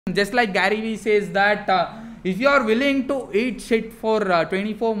Just like Gary Vee says that if you are willing to eat shit for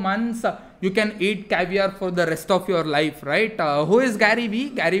 24 months, you can eat caviar for the rest of your life, right? Who is Gary Vee?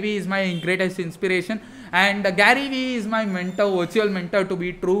 Gary Vee is my greatest inspiration, and Gary Vee is my mentor, virtual mentor to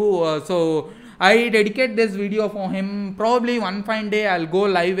be true. So I dedicate this video for him. Probably one fine day I'll go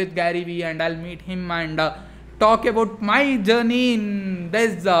live with Gary Vee and I'll meet him and talk about my journey in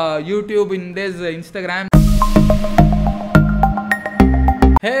this YouTube, in this Instagram.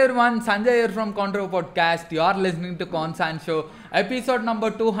 Hey everyone, Sanjay here from Contour Podcast. You are listening to Consan Show, episode number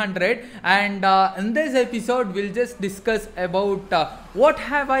 200. And in this episode, we'll just discuss about what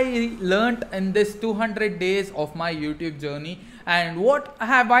have I learned in this 200 days of my YouTube journey, and what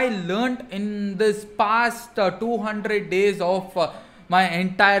have I learned in this past 200 days of my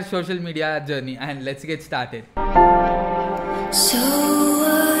entire social media journey. And let's get started.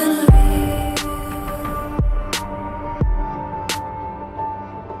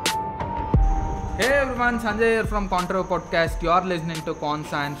 Hey everyone, Sanjay here from Contour Podcast. You are listening to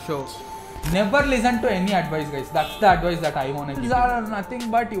Consan Show. Never listen to any advice, guys. That's the advice that I want to give. These are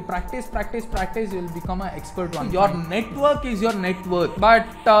nothing but you practice, you'll become an expert one. Your network is your net worth. But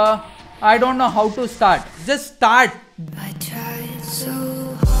I don't know how to start. Just start. I tried so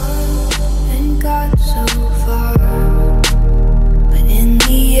hard and got so far, but in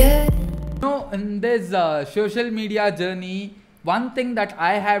the end, In this social media journey, one thing that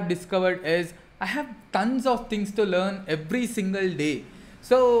I have discovered is I have tons of things to learn every single day.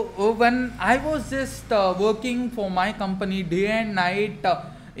 So when I was just working for my company day and night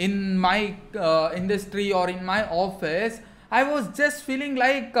in my industry or in my office, I was just feeling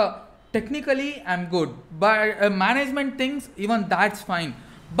like technically I'm good, but management things, even that's fine.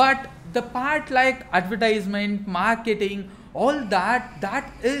 But the part like advertisement, marketing, all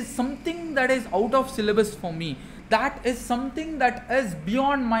that is something that is out of syllabus for me. That is something that is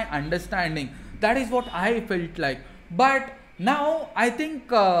beyond my understanding. That is what I felt like. But now I think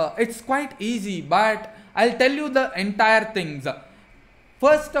it's quite easy, but I'll tell you the entire things.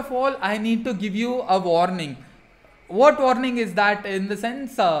 First of all, I need to give you a warning. What warning is that? In the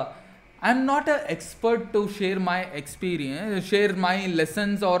sense, I'm not an expert to share my experience, share my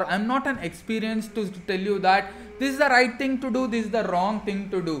lessons, or I'm not an experience to tell you that this is the right thing to do, this is the wrong thing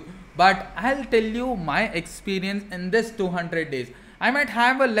to do. But I'll tell you my experience in this 200 days. I might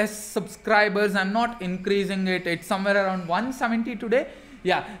have a less subscribers. I'm not increasing it. It's somewhere around 170 today.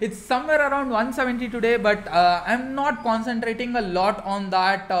 Yeah, it's somewhere around 170 today, but I'm not concentrating a lot on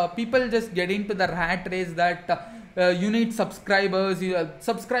that. People just get into the rat race that you need subscribers.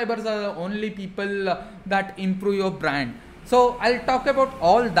 Subscribers are the only people that improve your brand. So I'll talk about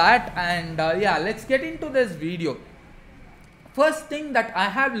all that, and yeah, let's get into this video. First thing that I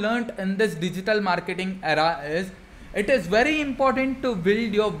have learned in this digital marketing era is it is very important to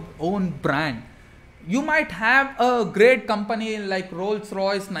build your own brand. You might have a great company like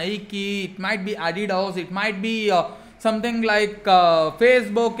Rolls-Royce, Nike, it might be Adidas, it might be something like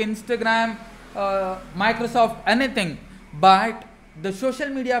Facebook, Instagram, Microsoft, anything. But the social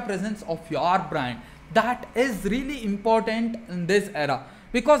media presence of your brand, that is really important in this era,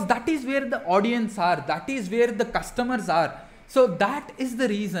 because that is where the audience are, that is where the customers are. So that is the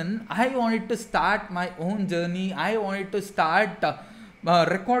reason I wanted to start my own journey. I wanted to start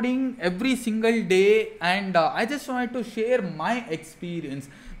recording every single day, and I just wanted to share my experience.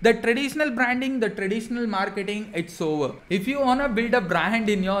 The traditional branding, the traditional marketing, it's over. If you want to build a brand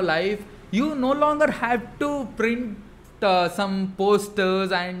in your life, you no longer have to print some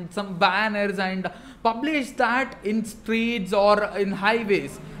posters and some banners and publish that in streets or in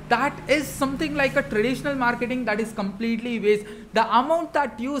highways. That is something like a traditional marketing that is completely waste. The amount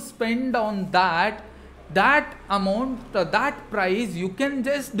that you spend on that amount, that price, you can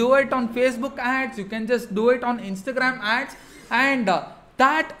just do it on Facebook ads, you can just do it on Instagram ads, and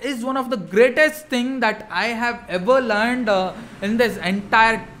that is one of the greatest thing that I have ever learned in this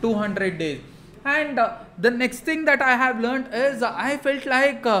entire 200 days. And the next thing that I have learned is I felt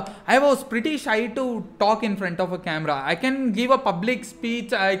like I was pretty shy to talk in front of a camera. I can give a public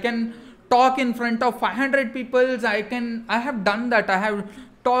speech, I can talk in front of 500 people, I have done that. I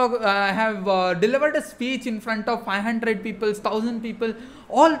have delivered a speech in front of 500 people, 1000 people,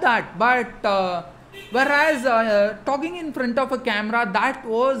 all that. But whereas talking in front of a camera, that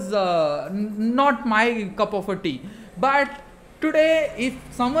was not my cup of a tea. But today, if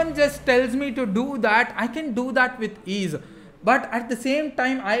someone just tells me to do that, I can do that with ease. But at the same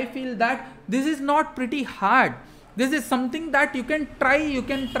time, I feel that this is not pretty hard. This is something that you can try. You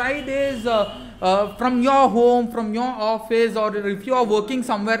can try this from your home, from your office, or if you are working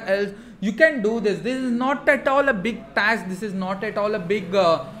somewhere else, you can do this. This is not at all a big task. This is not at all a big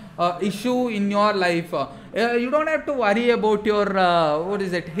issue in your life. You don't have to worry about your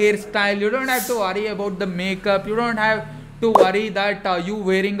hairstyle. You don't have to worry about the makeup. You don't have to worry that you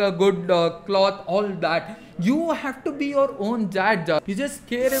wearing a good cloth, all that. You have to be your own judge. You just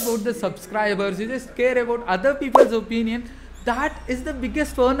care about the subscribers. You just care about other people's opinion. That is the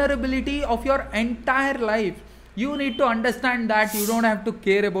biggest vulnerability of your entire life. You need to understand that you don't have to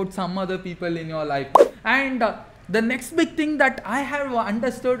care about some other people in your life. And the next big thing that I have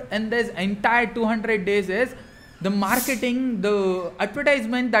understood in this entire 200 days is the marketing, the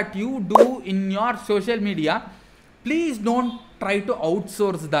advertisement that you do in your social media. Please don't try to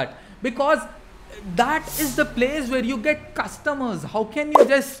outsource that, because that is the place where you get customers. How can you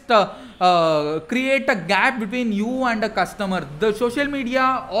just create a gap between you and a customer? The social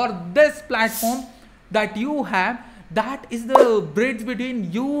media or this platform that you have, that is the bridge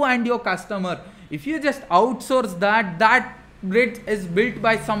between you and your customer. If you just outsource that, that bridge is built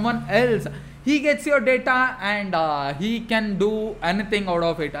by someone else. He gets your data and he can do anything out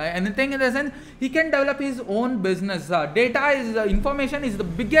of it. Anything in the sense, he can develop his own business. Data is, information is the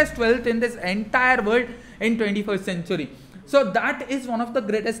biggest wealth in this entire world in 21st century. So that is one of the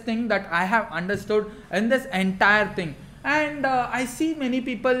greatest thing that I have understood in this entire thing. And I see many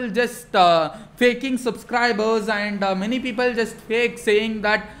people just faking subscribers, and many people just fake saying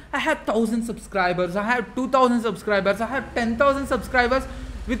that I have 1,000 subscribers, I have 2,000 subscribers, I have 10,000 subscribers.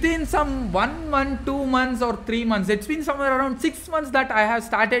 Within some 1 month, 2 months or 3 months, it's been somewhere around 6 months that I have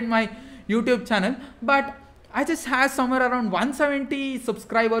started my YouTube channel, but I just have somewhere around 170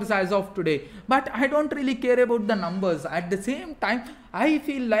 subscribers as of today. But I don't really care about the numbers. At the same time, I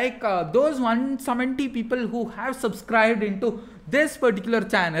feel like those 170 people who have subscribed into this particular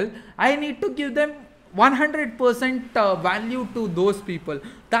channel, I need to give them 100% value to those people.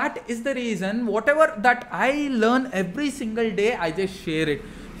 That is the reason whatever that I learn every single day, I just share it.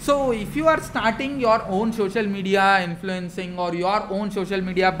 So if you are starting your own social media influencing, or your own social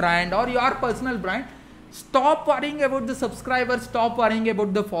media brand, or your personal brand, stop worrying about the subscribers, stop worrying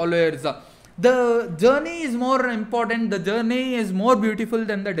about the followers. The journey is more important. The journey is more beautiful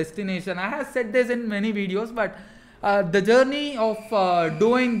than the destination. I have said this in many videos, but the journey of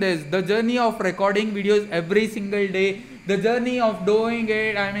doing this, the journey of recording videos every single day, the journey of doing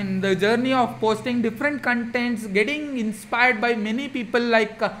it, the journey of posting different contents, getting inspired by many people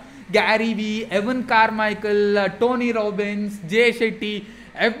like Gary Vee, Evan Carmichael, Tony Robbins, Jay Shetty,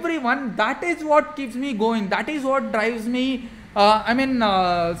 everyone. That is what keeps me going. That is what drives me.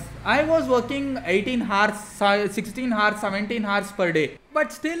 I was working 18 hours, 16 hours, 17 hours per day.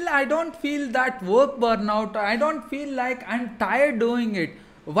 But still, I don't feel that work burnout. I don't feel like I'm tired doing it.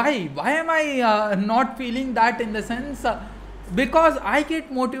 Why? Why am I not feeling that, in the sense? Because I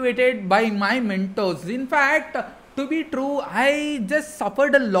get motivated by my mentors. In fact, to be true, I just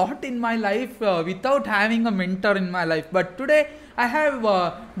suffered a lot in my life without having a mentor in my life. But today, I have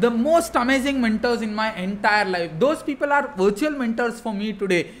the most amazing mentors in my entire life. Those people are virtual mentors for me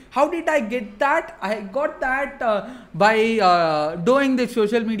today. How did I get that? I got that by doing the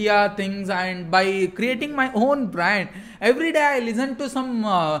social media things and by creating my own brand. Every day I listen to some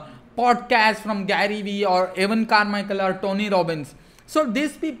podcast from Gary Vee or Evan Carmichael or Tony Robbins. So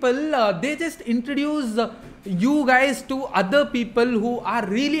these people, they just introduce you guys to other people who are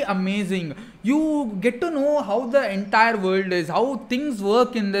really amazing. You get to know how the entire world is, how things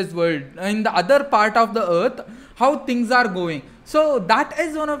work in this world, in the other part of the earth, how things are going. So that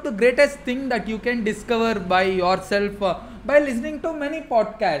is one of the greatest thing that you can discover by yourself by listening to many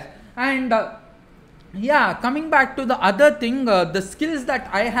podcasts. And yeah, coming back to the other thing, the skills that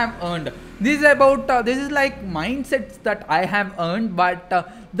I have earned. This is about this is like mindsets that I have earned, but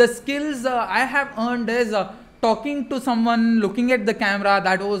the skills I have earned is talking to someone, looking at the camera.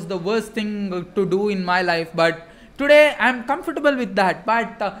 That was the worst thing to do in my life, but today I'm comfortable with that.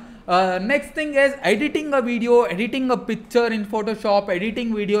 But next thing is editing a video, editing a picture in Photoshop,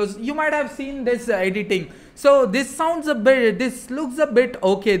 editing videos. You might have seen this editing. So this looks a bit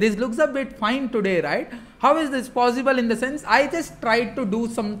okay, this looks a bit fine today, right? How is this possible? In the sense, I just tried to do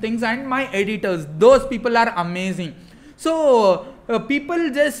some things, and my editors, those people are amazing. So people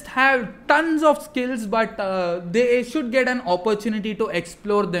just have tons of skills, but they should get an opportunity to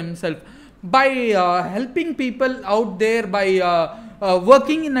explore themselves by helping people out there, by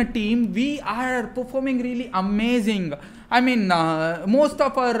working in a team. We are performing really amazing. Most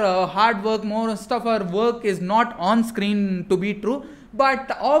of our hard work, most of our work is not on screen, to be true,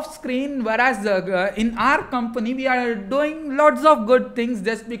 but off screen. Whereas in our company, we are doing lots of good things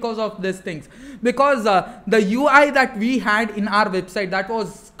just because of these things. Because the UI that we had in our website, that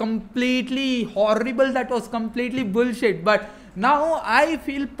was completely horrible, that was completely bullshit. But Now I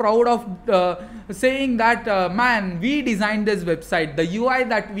feel proud of saying that, man, we designed this website. The UI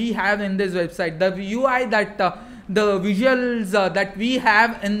that we have in this website, the UI that the visuals that we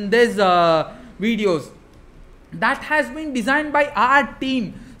have in this videos, that has been designed by our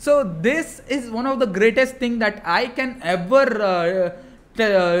team. So this is one of the greatest thing that I can ever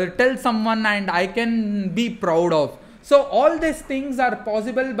tell someone, and I can be proud of. So all these things are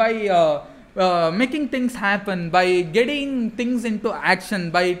possible by making things happen, by getting things into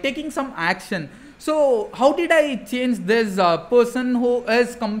action, by taking some action. So how did I change this person who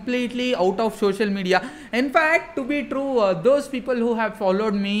is completely out of social media? In fact, to be true, those people who have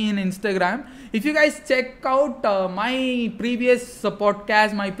followed me in Instagram, if you guys check out my previous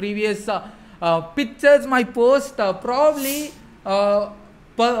podcast, my previous pictures, my post, probably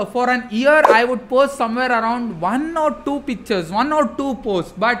for an year I would post somewhere around 1 or 2 pictures, 1 or 2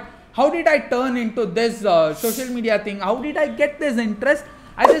 posts. But how did I turn into this social media thing? How did I get this interest?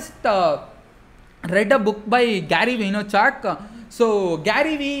 I just read a book by Gary Vaynerchuk. So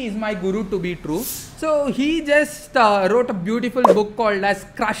Gary V is my guru, to be true. So he just wrote a beautiful book called as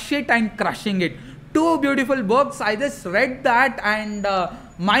Crush It and Crushing It. 2 beautiful books. I just read that, and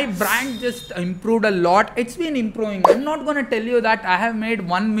my brand just improved a lot. It's been improving. I'm not gonna tell you that I have made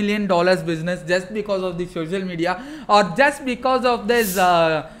 $1 million business just because of the social media, or just because of this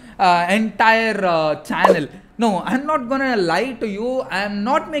entire channel. No, I'm not gonna lie to you. I'm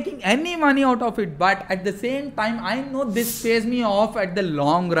not making any money out of it, but at the same time, I know this pays me off at the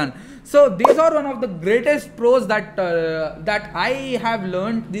long run. So these are one of the greatest pros that that I have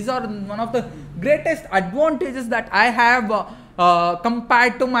learned. These are one of the greatest advantages that I have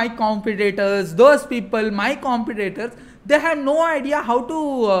compared to my competitors. Those people, my competitors, they have no idea how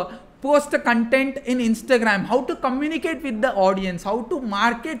to post a content in Instagram, how to communicate with the audience, how to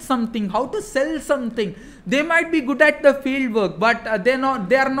market something, how to sell something. They might be good at the field work, but they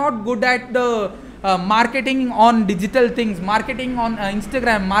are not good at the marketing on digital things, marketing on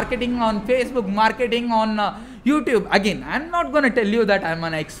Instagram, marketing on Facebook, marketing on YouTube. Again, I'm not gonna tell you that I'm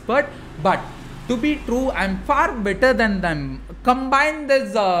an expert, but to be true, I'm far better than them. Combine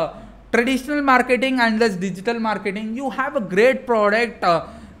this traditional marketing and this digital marketing, you have a great product.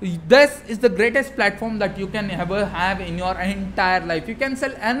 This is the greatest platform that you can ever have in your entire life. You can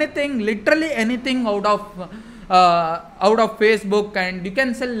sell anything, literally anything out of Facebook, and you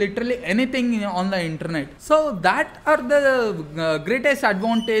can sell literally anything on the internet. So that are the greatest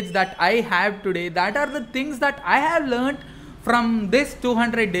advantage that I have today. That are the things that I have learned from this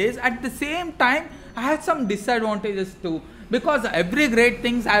 200 days. At the same time, I have some disadvantages too, because every great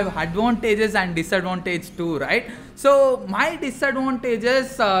things have advantages and disadvantages too, right? So my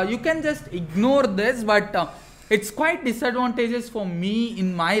disadvantages, you can just ignore this, but it's quite disadvantages for me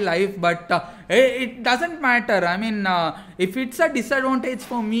in my life, but it doesn't matter. I mean, if it's a disadvantage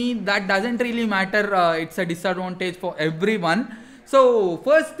for me, that doesn't really matter. It's a disadvantage for everyone. So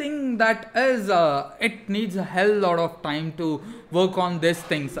first thing that is, it needs a hell lot of time to work on these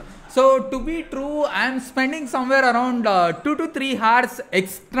things. So to be true, I am spending somewhere around 2 to 3 hours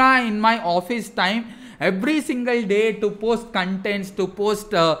extra in my office time every single day to post contents, to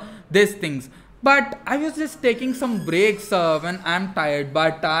post these things. But I was just taking some breaks when I'm tired,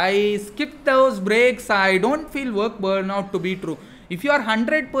 but I skip those breaks. I don't feel work burnout, to be true. If you are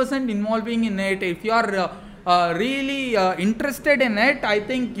 100% involving in it, if you are really interested in it, I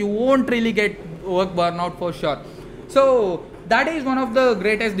think you won't really get work burnout for sure. So that is one of the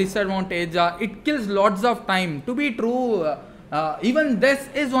greatest disadvantage. It kills lots of time. To be true, even this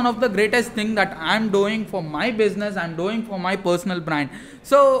is one of the greatest thing that I'm doing for my business, I'm doing for my personal brand.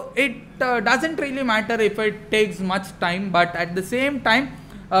 So it doesn't really matter if it takes much time, but at the same time,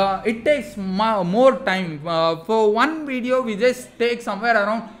 it takes more time. For one video, we just take somewhere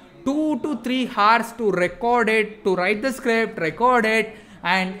around 2 to 3 hours to record it, to write the script, record it,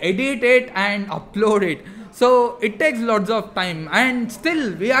 and edit it and upload it. So it takes lots of time, and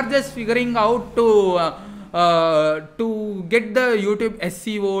still we are just figuring out to get the YouTube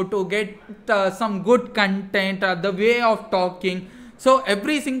SEO, to get some good content, the way of talking. So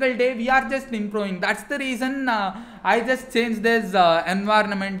every single day we are just improving. That's the reason I just changed this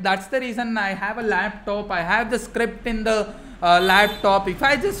environment. That's the reason I have a laptop. I have the script in the laptop. If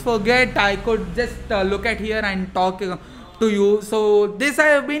I just forget, I could just look at here and talk to you. So this I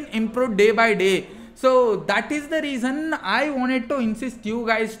have been improved day by day. So that is the reason I wanted to insist you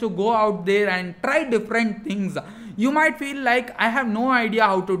guys to go out there and try different things. You might feel like I have no idea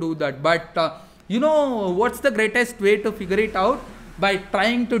how to do that, but you know what's the greatest way to figure it out? By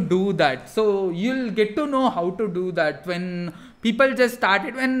trying to do that. So you'll get to know how to do that when people just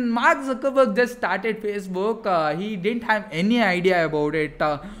started, when Mark Zuckerberg just started Facebook, he didn't have any idea about it,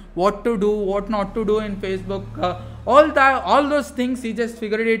 what to do, what not to do in Facebook, all those things he just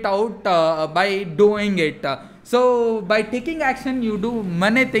figured it out by doing it. So by taking action, you do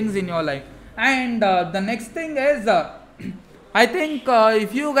many things in your life. And the next thing is, I think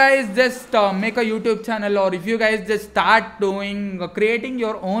if you guys just make a YouTube channel, or if you guys just start doing creating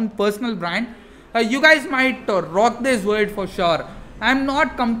your own personal brand, you guys might rock this world for sure. I'm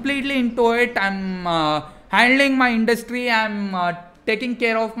not completely into it. I'm handling my industry. I'm taking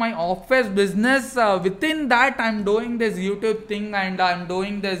care of my office business. Within that, I'm doing this YouTube thing, and I'm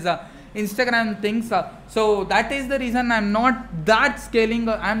doing this Instagram things. So that is the reason I'm not that scaling.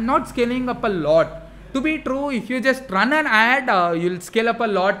 I'm not scaling up a lot. To be true, if you just run an ad, you'll scale up a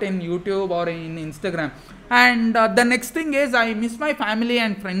lot in YouTube or in Instagram. And the next thing is, I miss my family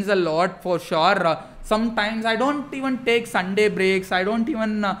and friends a lot for sure. Sometimes I don't even take Sunday breaks. I don't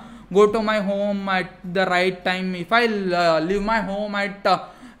even go to my home at the right time. If I leave my home at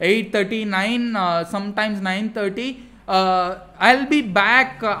 8:39, sometimes 9:30, I'll be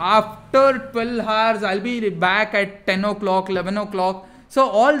back after 12 hours. I'll be back at 10 o'clock, 11 o'clock. So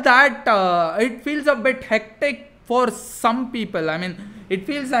all that, it feels a bit hectic for some people. I mean, it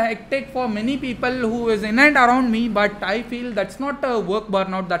feels hectic for many people who is in and around me, but I feel that's not a work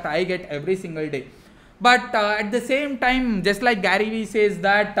burnout that I get every single day. But at the same time, just like Gary Vee says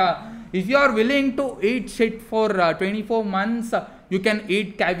that if you are willing to eat shit for 24 months, you can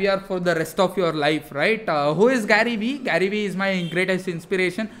eat caviar for the rest of your life, right? Who is Gary Vee? Gary Vee is my greatest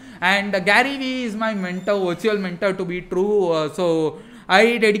inspiration, and Gary Vee is my mentor, virtual mentor to be true. So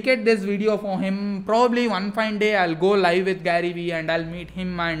I dedicate this video for him. Probably one fine day I'll go live with Gary Vee and I'll meet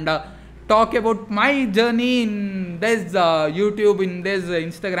him and talk about my journey in this YouTube, in this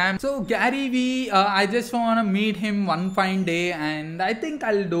Instagram. So Gary Vee, I just want to meet him one fine day, and I think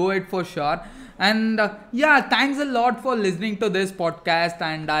I'll do it for sure. And yeah, thanks a lot for listening to this podcast,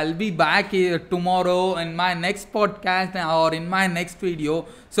 and I'll be back here tomorrow in my next podcast or in my next video.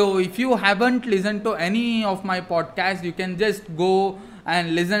 So if you haven't listened to any of my podcasts, you can just go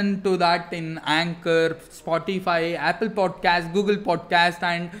and listen to that in Anchor, Spotify, Apple Podcast, Google Podcast.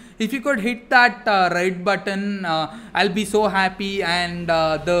 And if you could hit that red button, I'll be so happy. And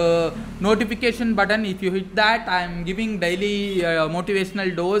the notification button, if you hit that, I'm giving daily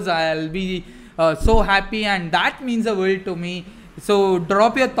motivational dose. I'll be so happy, and that means the world to me. So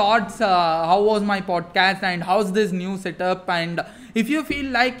drop your thoughts, how was my podcast and how's this new setup, and if you feel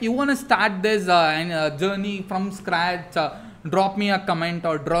like you want to start this journey from scratch, drop me a comment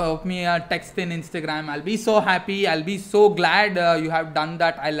or drop me a text in Instagram. I'll be so happy. I'll be so glad you have done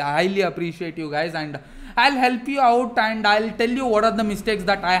that. I'll highly appreciate you guys, and I'll help you out, and I'll tell you what are the mistakes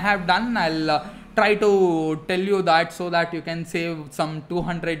that I have done. I'll try to tell you that so that you can save some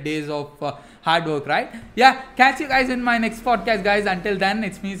 200 days of hard work, right? Yeah, catch you guys in my next podcast, guys. Until then,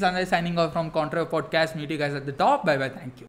 it's me, Sanjay, signing off from Contra Podcast. Meet you guys at the top. Bye bye. Thank you.